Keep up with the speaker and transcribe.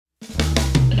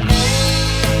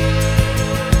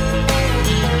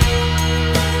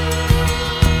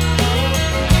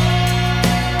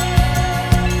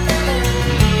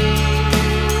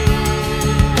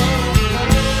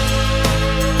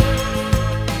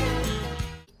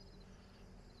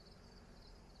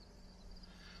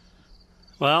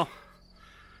Well,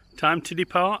 time to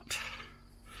depart,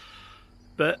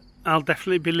 but I'll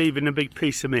definitely be leaving a big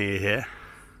piece of me here,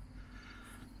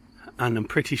 and I'm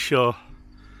pretty sure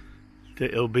that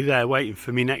it'll be there waiting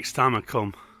for me next time I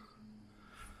come.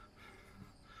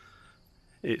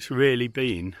 It's really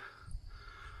been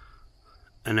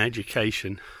an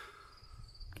education.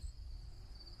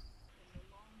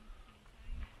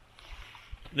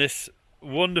 This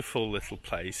wonderful little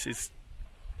place is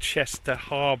Chester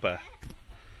Harbour,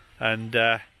 and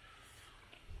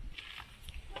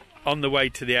on the way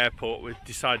to the airport we've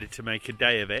decided to make a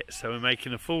day of it, so we're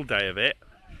making a full day of it,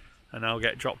 and I'll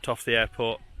get dropped off the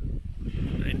airport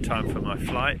in time for my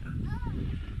flight.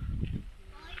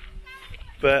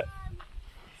 But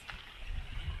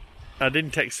I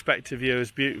didn't expect a view as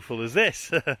beautiful as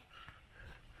this.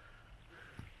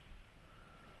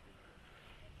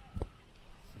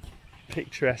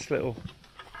 Picturesque little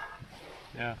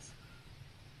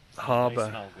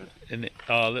harbour in it.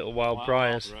 Oh, little wild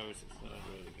briars. Really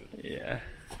yeah.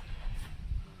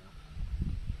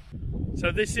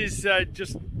 So this is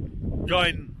just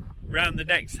going round the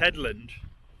next headland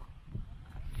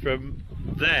from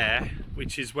there,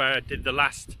 which is where I did the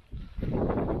last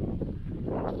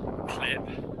clip.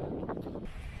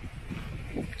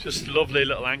 Just lovely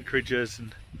little anchorages,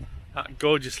 and that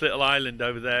gorgeous little island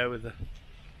over there with the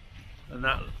and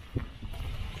that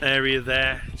area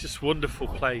there. Just wonderful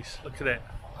place. Look at it.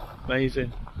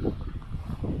 Amazing.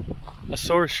 I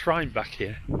saw a shrine back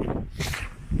here.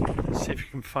 Let's see if you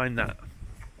can find that.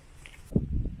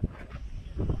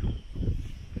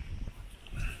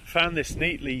 Found this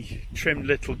neatly trimmed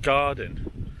little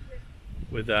garden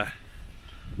with a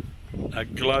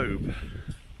globe.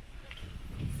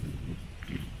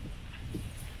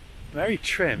 Very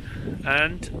trim,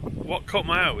 and what caught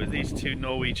my eye were these two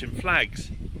Norwegian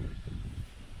flags.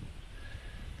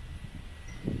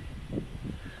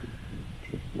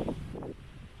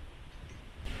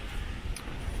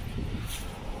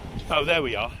 Oh, there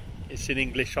we are. It's in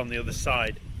English on the other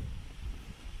side.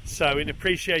 So in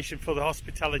appreciation for the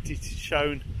hospitality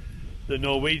shown the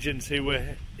Norwegians who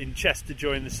were in Chester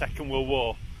during the Second World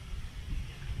War.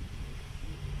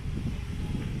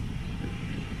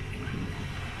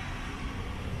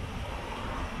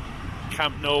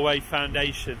 Camp Norway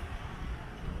Foundation.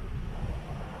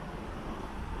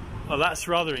 Oh, that's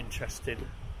rather interesting.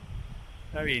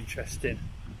 Very interesting.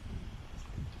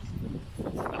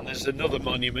 And there's another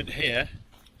monument here.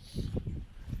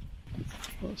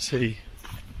 Let's see.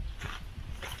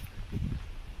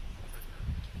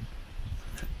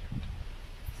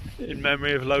 In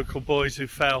memory of local boys who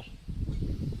fell.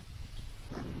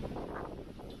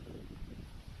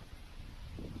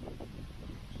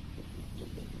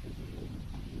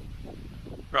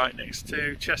 Right next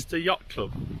to Chester Yacht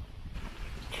Club.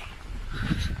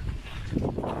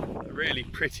 A really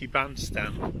pretty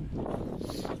bandstand.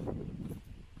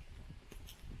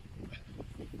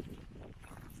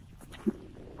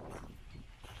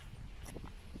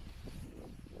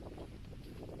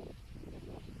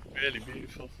 Really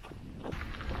beautiful.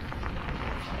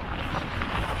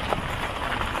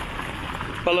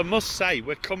 Well, I must say,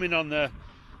 we're coming on a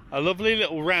lovely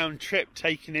little round trip,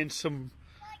 taking in some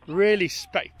really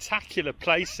spectacular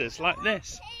places like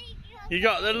this. You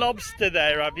got the lobster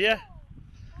there, have you?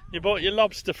 You bought your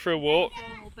lobster for a walk?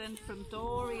 Been from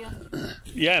Dorian.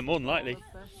 Yeah, more than likely.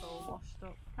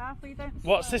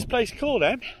 What's this place called,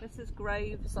 Em? This is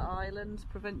Graves Island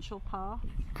Provincial Park.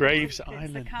 Graves It's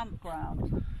Island. the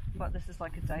campground, but this is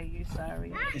like a day use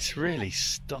area. It's really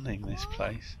stunning, this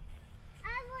place.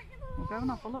 We'll go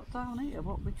and have a look down here,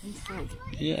 what we can see.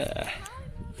 Yeah.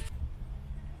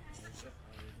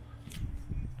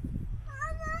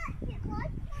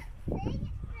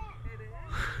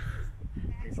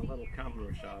 He's a little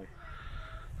camera shy.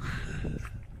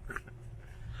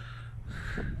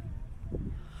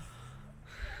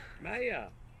 Maya,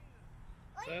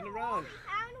 turn around.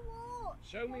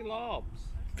 Show me lobs.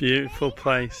 Beautiful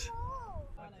place.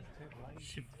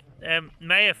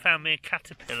 Maya found me a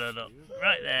caterpillar, look,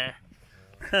 right there.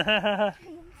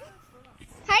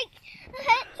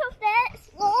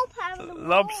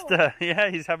 Lobster,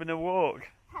 yeah, he's having a walk.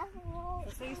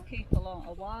 These people aren't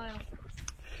a while.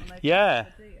 Yeah.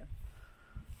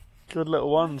 Good little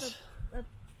ones.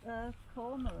 A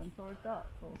cormorant or a duck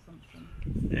or something.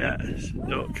 Yeah, it's a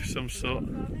duck of some sort.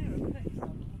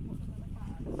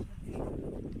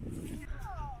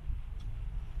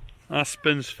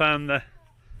 Aspen's found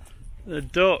the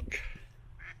duck.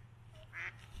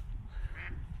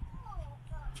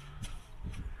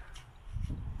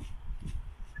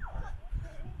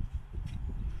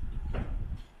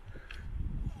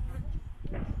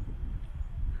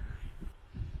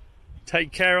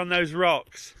 Take care on those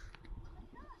rocks.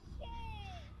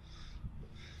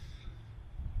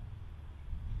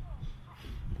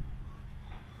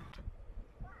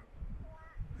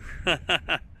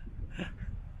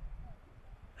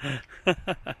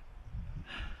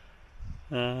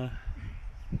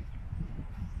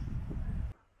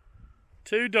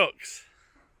 Two ducks.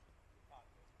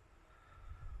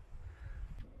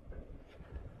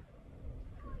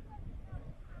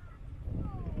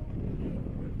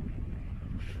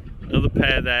 Another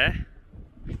pair there.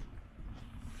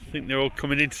 I think they're all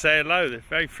coming in to say hello. They're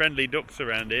very friendly ducks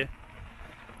around here.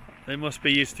 They must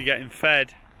be used to getting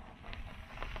fed.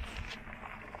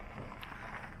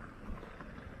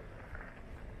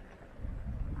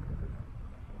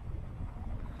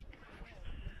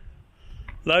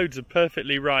 Loads of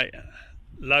perfectly right,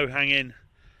 low-hanging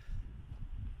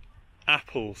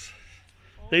apples.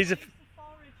 These are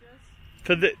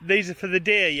for the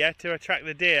deer, yeah, to attract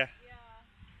the deer.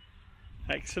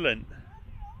 Yeah. Excellent.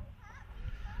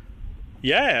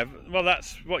 Yeah, well,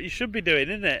 that's what you should be doing,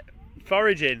 isn't it?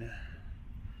 Foraging.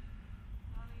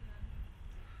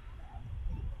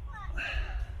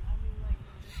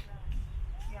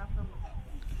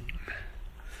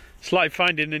 It's like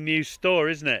finding a new store,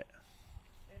 isn't it?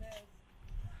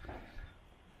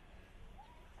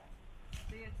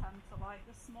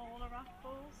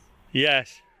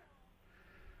 Yes,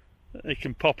 they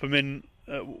can pop them in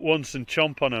at once and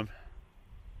chomp on them.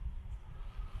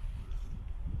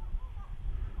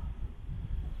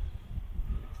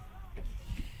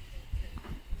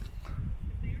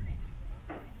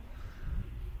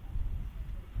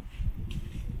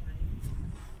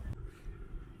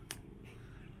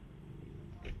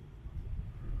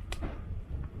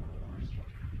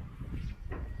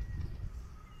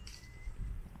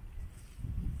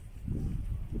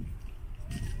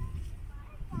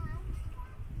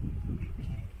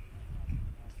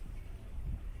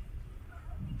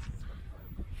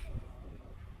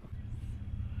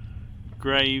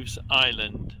 Graves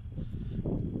Island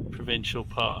Provincial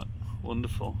Park.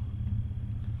 Wonderful.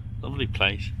 Lovely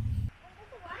place.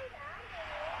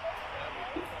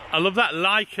 I love that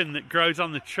lichen that grows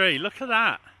on the tree. Look at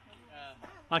that. Yeah,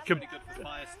 like really good for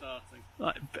fire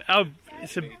starting.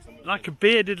 It's like a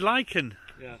bearded lichen.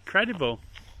 Yeah. Incredible.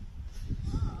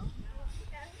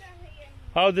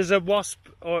 Oh, there's a wasp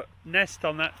or nest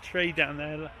on that tree down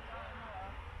there.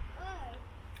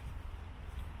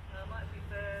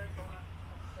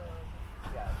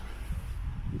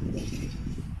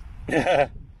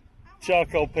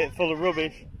 Charcoal pit full of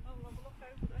rubbish.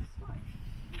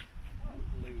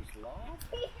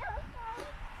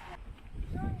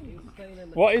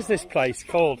 What is this place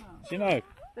called? Do you know?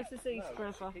 This is East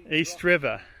River. East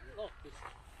River.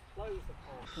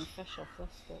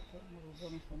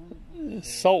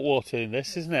 Salt water in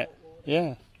this, isn't it?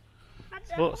 Yeah.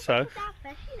 Thought so.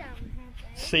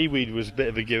 Seaweed was a bit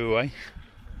of a giveaway.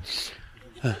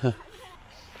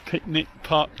 Picnic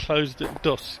park closed at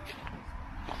dusk.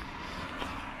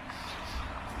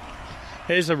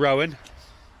 Here's a rowan.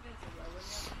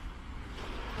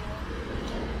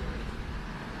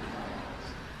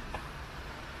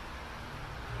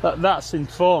 That's in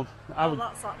form.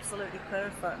 That's absolutely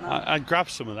perfect now. I'd grab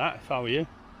some of that if I were you.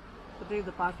 To do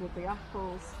the bag with the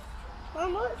apples.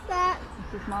 Mum, what's that?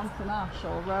 This is Mountain Ash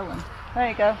or Rowan. There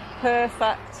you go.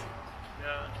 Perfect.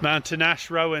 Yeah. Mountain Ash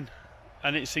Rowan.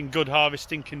 And it's in good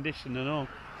harvesting condition and all.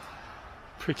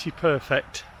 Pretty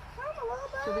perfect.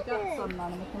 Should we get some,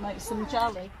 man, and we can make some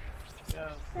jelly? Yeah.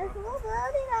 There's a little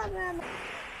birdie down there.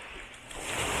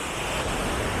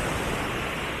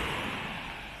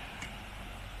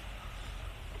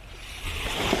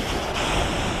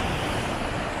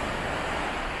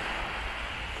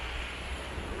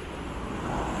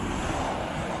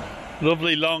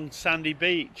 Lovely long sandy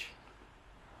beach.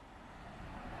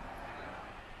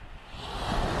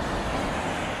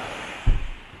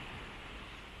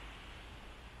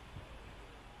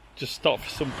 Just stop for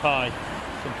some pie,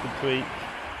 something to eat.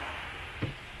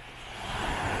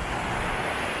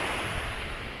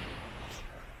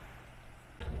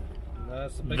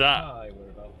 There's a big That pie we're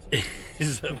about to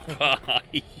is a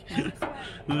pie.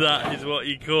 That is what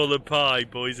you call a pie,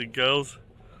 boys and girls.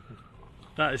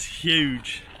 That is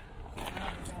huge.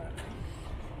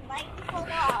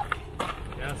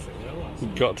 Yes, it will.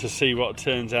 We've got to see what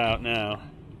turns out now.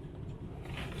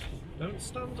 Don't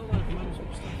stand all over Mum's stuff.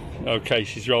 Okay,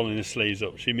 she's rolling her sleeves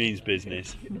up. She means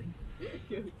business.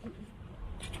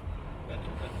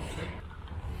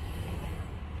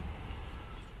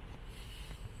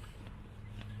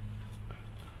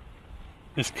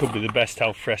 This could be the best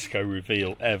alfresco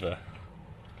reveal ever.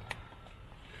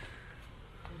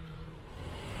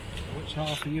 Which That's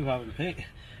half of you haven't picked.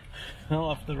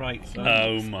 I'll have the right side.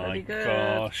 Oh my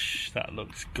gosh, that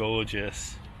looks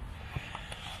gorgeous.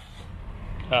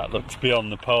 That looks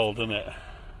beyond the pole, doesn't it?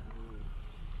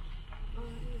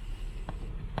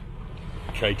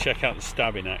 Okay, check out the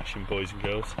stabbing action, boys and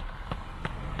girls.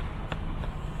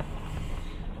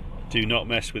 Do not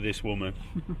mess with this woman.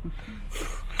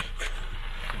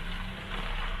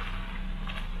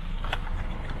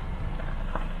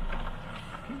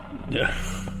 Yeah.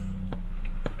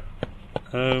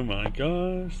 Oh my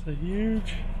gosh, they're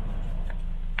huge.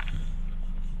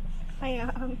 I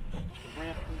am.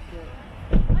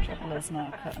 Trouble is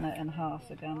now cutting it in half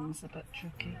again is a bit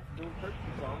tricky.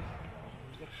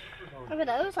 Look at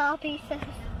those all pieces.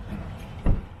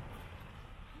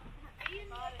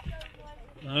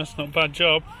 No, that's not a bad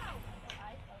job.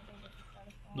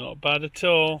 Not bad at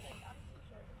all.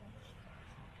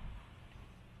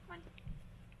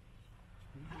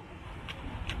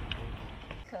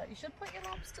 You should put your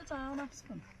lobster down,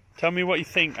 Aspen. Tell me what you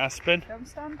think, Aspen. Don't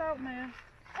stand out, Mia.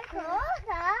 I thought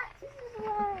that. This is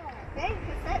what. Thanks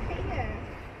for sitting here.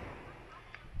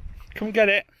 Come get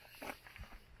it.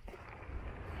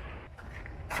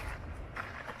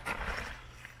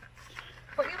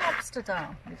 Put your lobster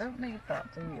down. You don't need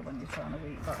that, do you, when you're trying to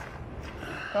eat that?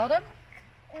 Got him?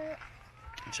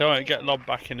 It's alright, get Lob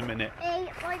back in a minute. Hey,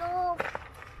 I love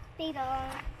Peter.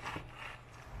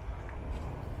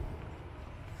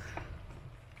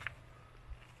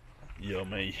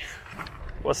 Yummy.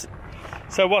 What's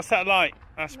that like,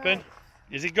 Aspen? Right.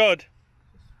 Is it good?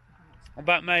 What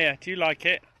about Maya? Do you like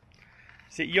it?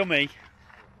 Is it yummy?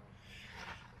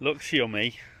 Looks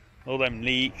yummy. All them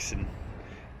leeks and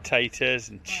taters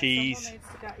and cheese.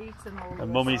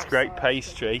 And Mummy's great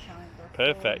pastry.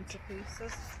 Perfect.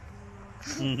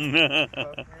 It's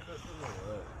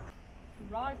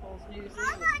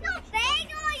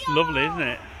lovely, isn't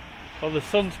it? Well, the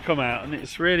sun's come out and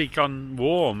it's really gone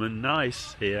warm and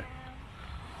nice here.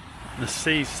 And the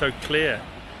sea's so clear.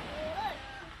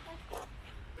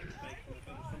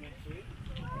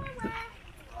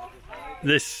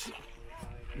 This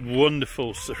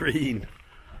wonderful, serene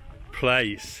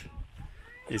place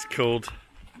is called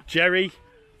Jerry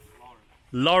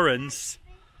Lawrence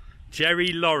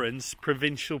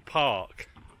Provincial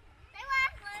Park.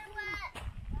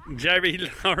 Jerry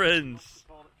Lawrence.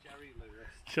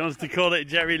 She wants to call it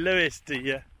Jerry Lewis, do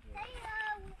you?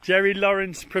 Jerry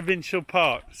Lawrence Provincial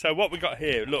Park. So what we got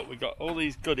here, look, we got all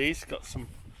these goodies. Got some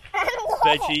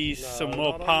veggies, some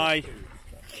more pie.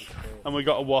 And we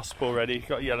got a wasp already,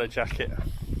 got a yellow jacket.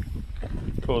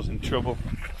 Causing trouble.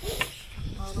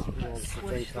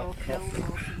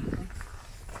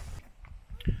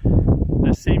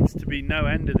 There seems to be no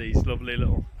end of these lovely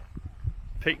little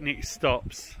picnic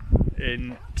stops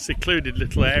in secluded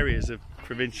little areas of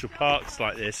provincial parks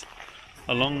like this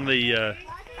along the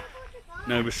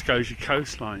Nova Scotia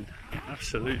coastline.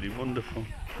 Absolutely wonderful.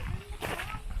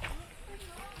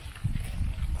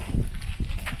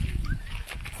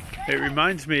 It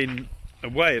reminds me in a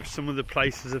way of some of the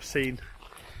places I've seen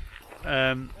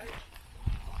in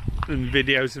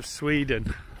videos of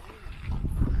Sweden.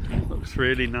 Looks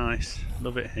really nice.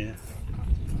 Love it here.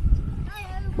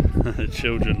 The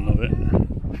children love it.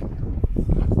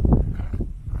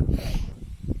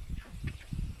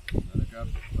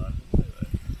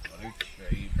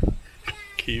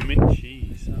 Cumin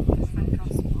cheese.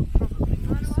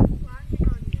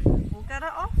 We'll get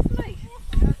it off me.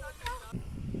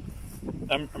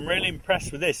 I'm really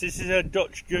impressed with this. This is a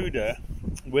Dutch Gouda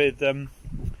with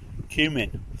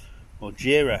cumin or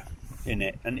jeera in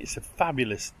it, and it's a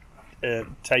fabulous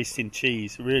tasting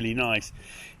cheese, really nice.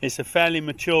 It's a fairly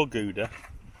mature Gouda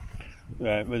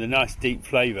with a nice deep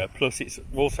flavour, plus it's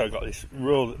also got this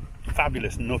real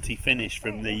fabulous nutty finish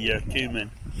from the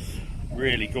cumin.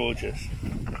 Really gorgeous.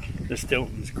 The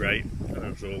Stilton's great,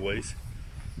 as always.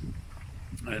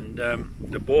 And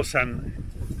the Borsan,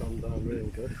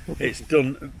 it's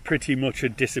done pretty much a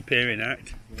disappearing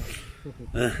act.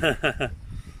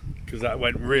 Because that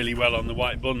went really well on the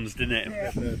white buns, didn't it?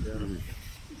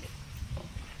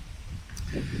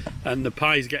 Yeah. And the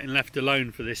pie's getting left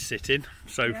alone for this sitting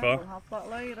so far. We'll have that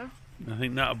later. I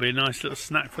think that'll be a nice little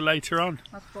snack for later on.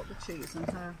 Let's put the cheese in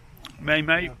here.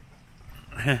 Mate.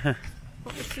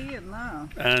 Put the tea in now.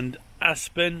 And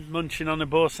Aspen munching on a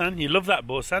Borsan. You love that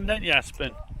Borsan, don't you,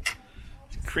 Aspen?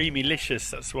 It's creamy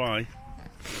licious, that's why.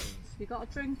 You got a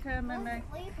drink here, Mimi?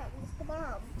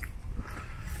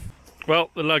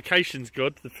 Well, the location's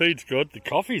good, the food's good, the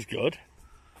coffee's good,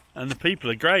 and the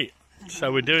people are great.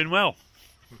 So we're doing well.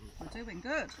 We're doing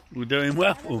good. We're doing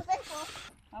well.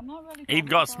 I'm not really. You've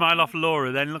got a smile off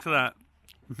Laura then, look at that.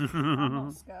 I'm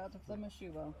not scared of them as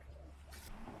you will.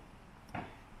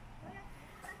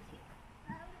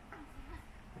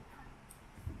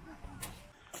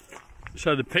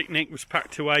 So the picnic was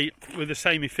packed away with the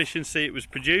same efficiency it was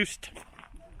produced.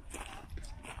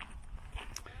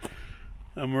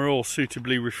 And we're all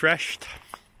suitably refreshed.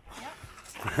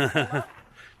 Yep.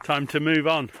 Time to move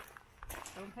on.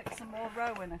 Go and pick some more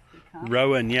rowan if we can.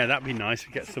 Rowan, yeah, that'd be nice to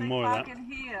get some more of that. In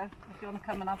here if you want to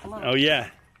come and have a look. Oh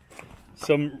yeah,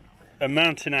 some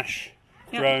mountain ash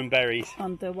rowan berries.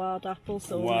 And the wild apples.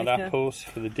 So wild apples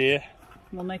for the deer.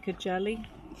 We'll make a jelly.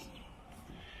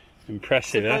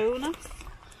 Impressive, it's a eh? bonus.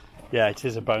 Yeah, it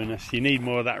is a bonus. You need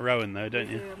more of that rowan though, don't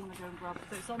you? Yeah, I'm going to go and grab it.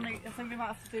 It's only, I think we might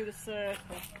have to do the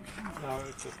circle. No,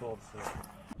 it's just all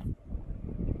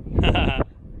the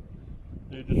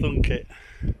Do the thunk it.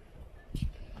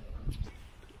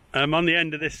 I'm on the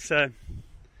end of this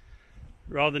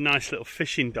rather nice little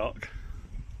fishing dock.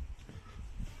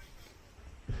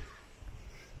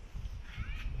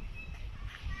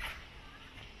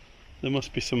 There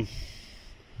must be some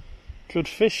good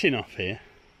fishing off here.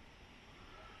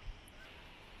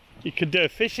 You could do a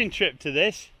fishing trip to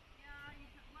this. Yeah,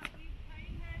 we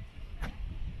came here to fish.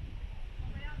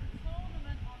 Well, we had a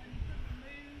tournament on and you couldn't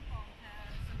move on here,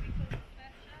 so we couldn't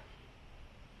fish it.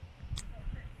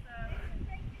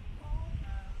 But it's cold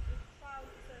now. There's trout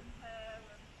in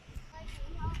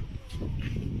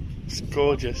here. It's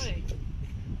gorgeous. Lovely.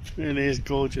 It really is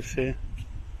gorgeous here.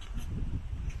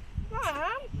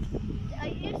 Mom,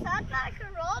 you sound like a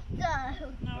rod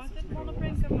though. No, I didn't want to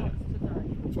bring them up today.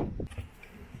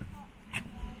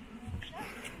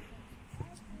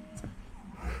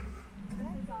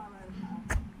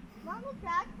 Mom,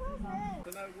 Dad, what's I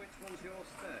don't know which one's your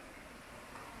stick.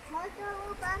 Mine's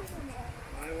all abandoned it.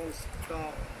 My one's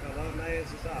dark colour, May's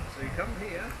is that. So you come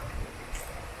here.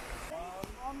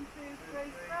 1, 2,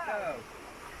 3, Go.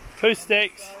 Poo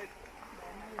sticks.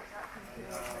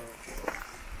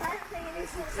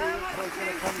 How much One's going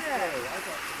to come through. I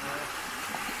got some there.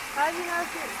 How do you know if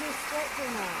it's your stick or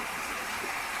not?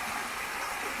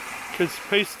 Because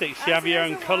poo sticks, you have your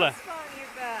own colour.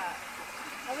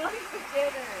 I'm only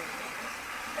beginning.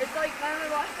 It's like my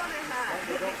life on a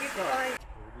hat.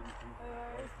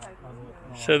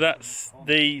 So that's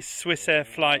the Swiss Air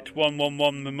Flight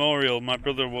 111 Memorial. My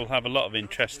brother will have a lot of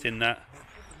interest in that.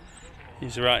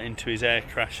 He's right into his air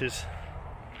crashes.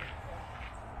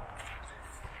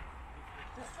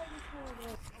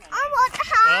 I want to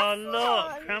have Oh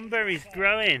look, cranberries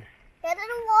growing. Get a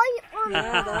white one.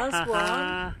 Yeah, there's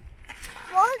one.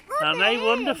 Aren't they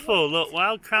wonderful? Look,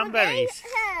 wild cranberries.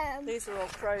 These are all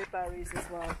crowberries as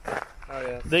well. Oh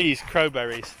yeah. These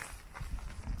crowberries.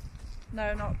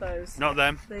 No, not those. Not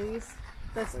them. These.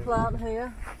 This plant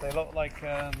here. They look like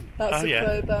That's Oh, a yeah.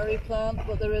 crowberry plant,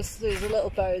 but there's a little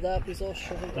berry there, but he's all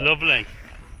shriveled up. Lovely.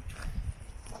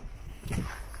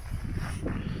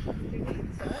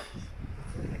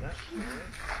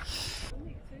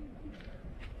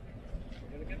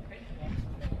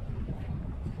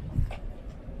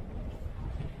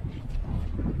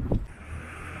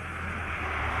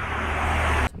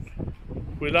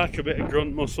 We like a bit of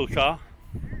grunt muscle car.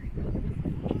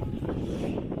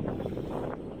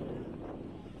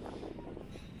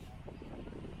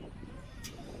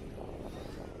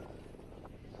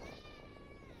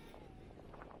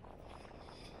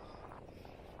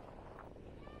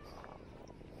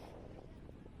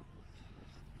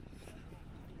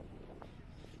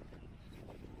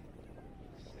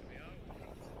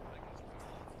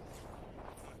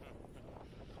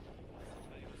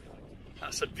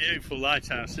 That's a beautiful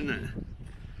lighthouse, isn't it?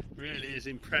 Really is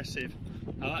impressive.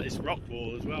 I like this rock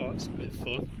wall as well, that's a bit of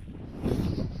fun.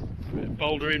 A bit of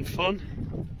bouldering fun.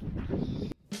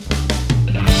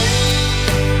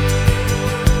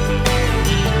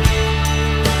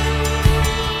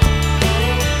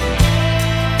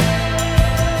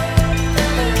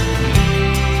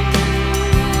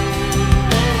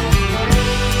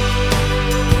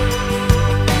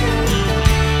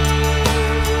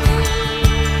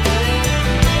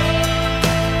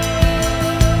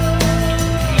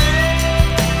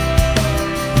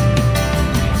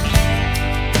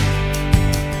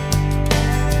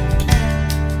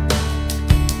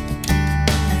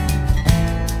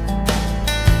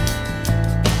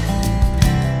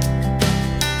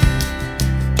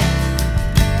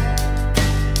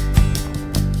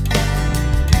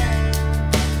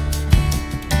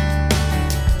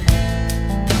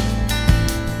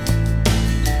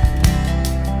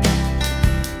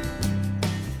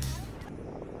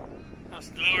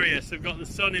 I've got the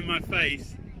sun in my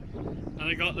face and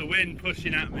I got the wind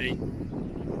pushing at me.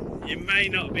 You may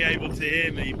not be able to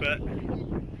hear me, but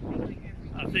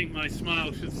I think my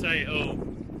smile should say it all.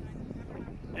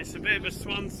 It's a bit of a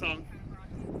swan song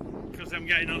because I'm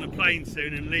getting on a plane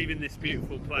soon and leaving this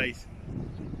beautiful place.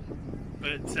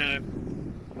 but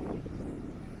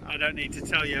I don't need to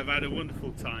tell you I've had a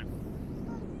wonderful time.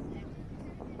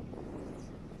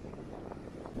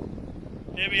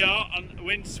 Here we are on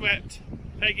windswept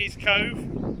Peggys Cove,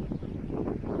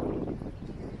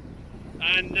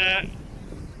 and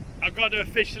I've got to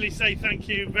officially say thank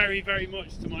you very, very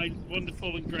much to my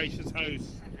wonderful and gracious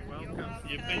hosts. You're welcome.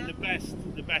 You've been the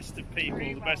best of people,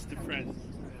 the best of friends.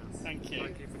 Thank you.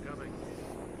 Thank you for coming.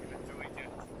 We've enjoyed it.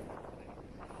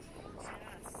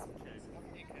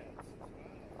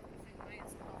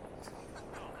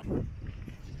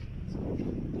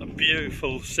 A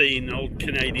beautiful scene, old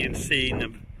Canadian scene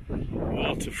of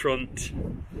waterfront.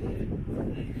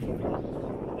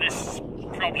 This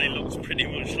probably looks pretty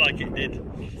much like it did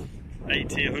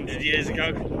 80, 100 years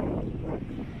ago.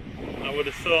 I would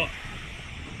have thought.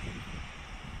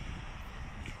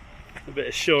 A bit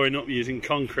of shoring up using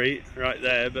concrete right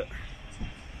there, but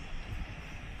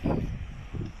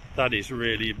that is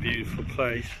really a beautiful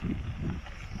place.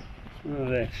 Look at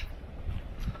this.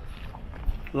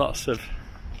 Lots of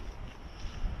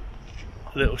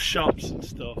little shops and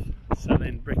stuff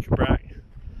selling bric-a-brac,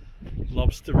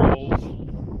 lobster rolls,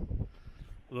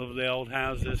 lovely old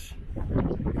houses.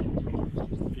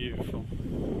 Beautiful.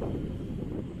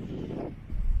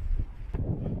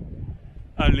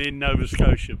 Only in Nova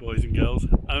Scotia, boys and girls.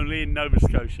 Only in Nova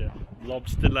Scotia.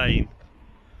 Lobster Lane.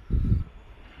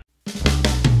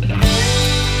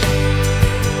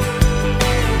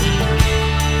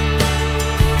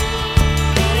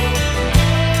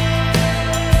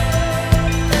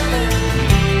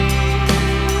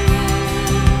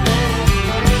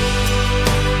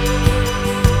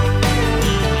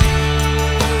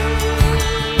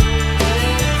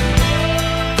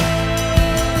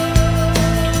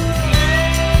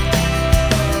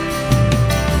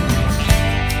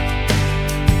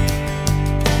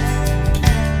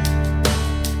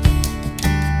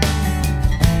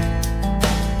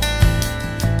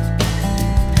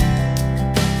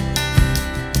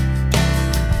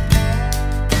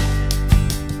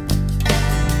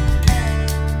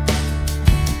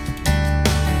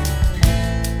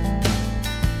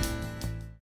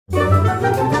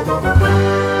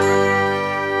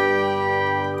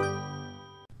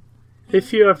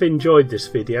 If you have enjoyed this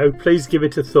video, please give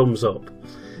it a thumbs up.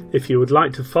 If you would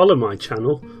like to follow my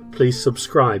channel, please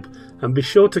subscribe and be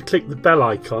sure to click the bell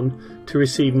icon to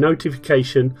receive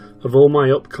notification of all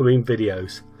my upcoming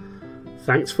videos.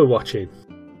 Thanks for watching.